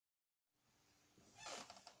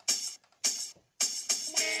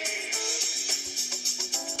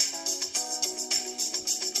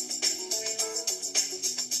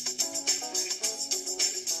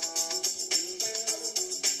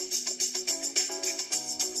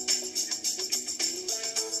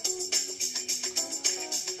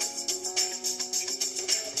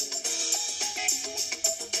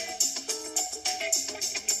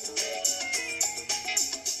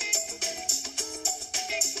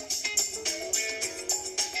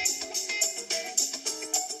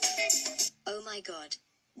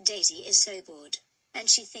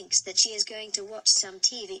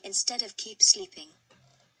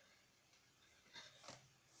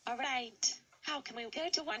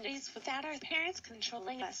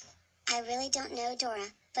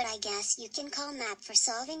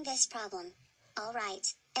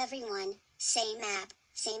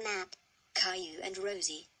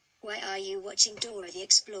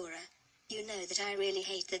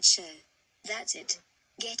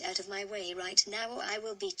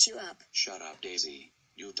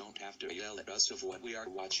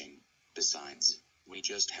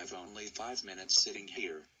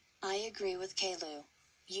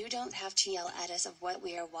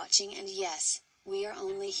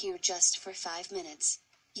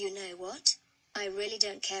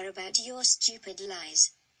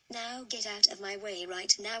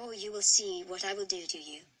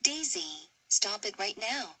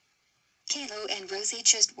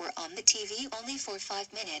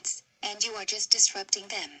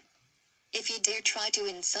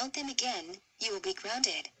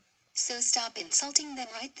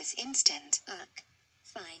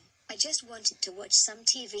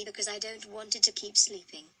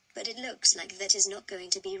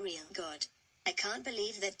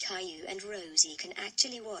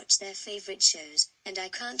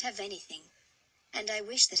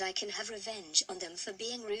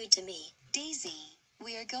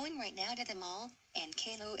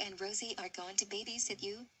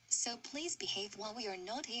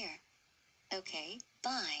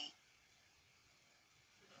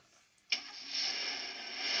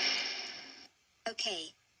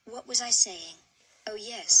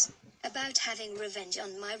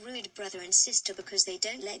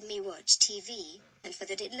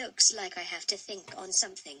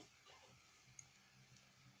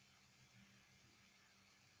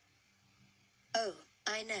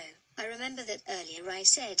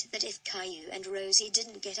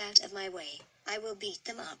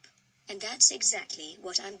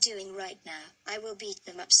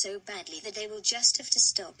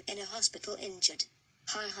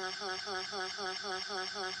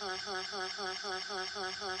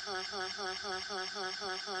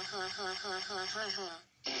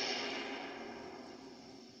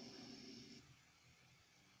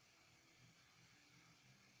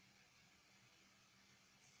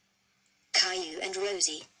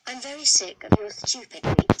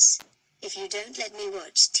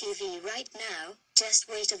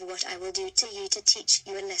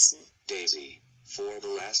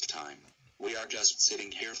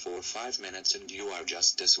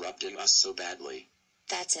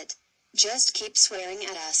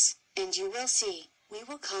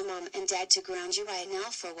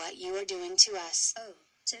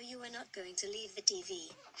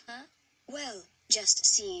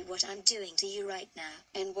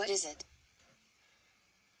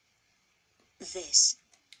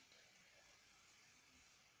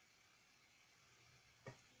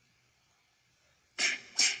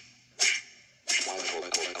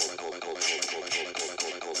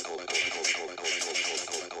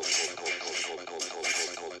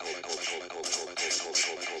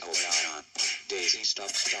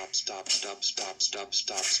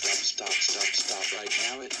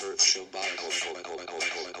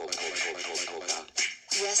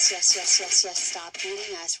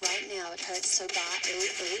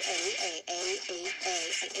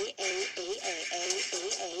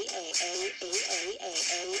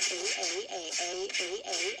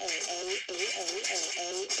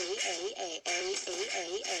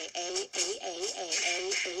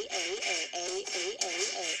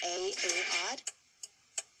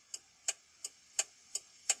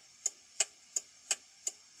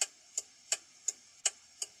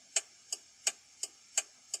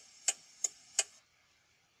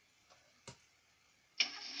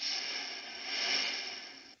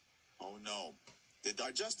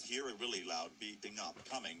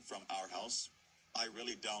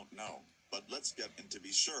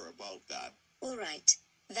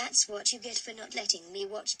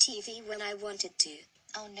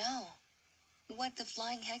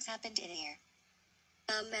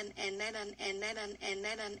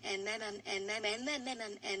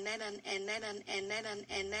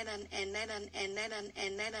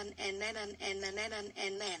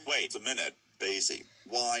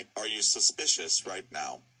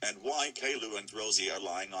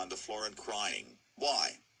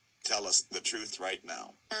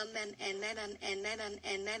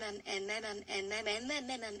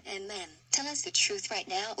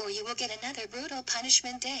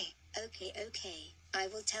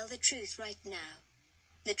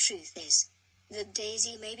that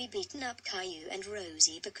Daisy maybe beaten up Caillou and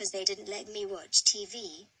Rosie because they didn't let me watch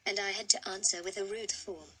TV, and I had to answer with a rude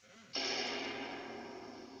form.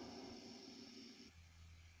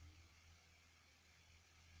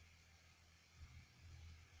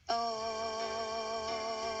 Oh,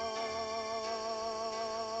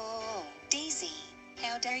 Daisy,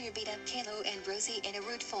 how dare you beat up Caillou and Rosie in a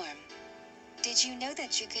rude form? Did you know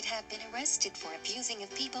that you could have been arrested for abusing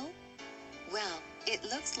of people? Well, it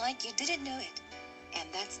looks like you didn't know it. And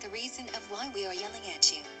that's the reason of why we are yelling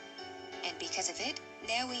at you. And because of it,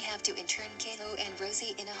 now we have to intern Caillou and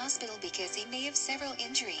Rosie in a hospital because they may have several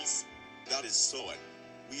injuries. That is so it.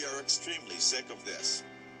 We are extremely sick of this.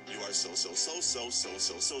 You are so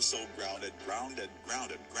grounded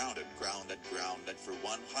for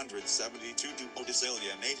 172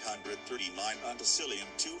 decillion 839 undecillion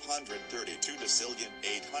 232 decillion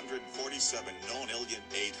 847 nonillion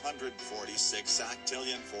 846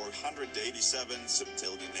 octillion 487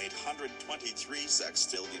 septillion 823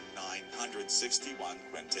 sextillion 961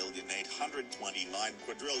 quintillion 829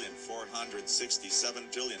 quadrillion 467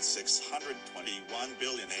 billion 621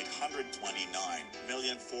 billion 829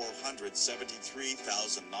 million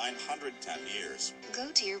 473,910 years. Go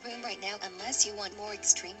to your room right now unless you want more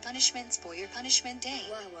extreme punishments for your punishment day.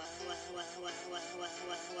 Wow.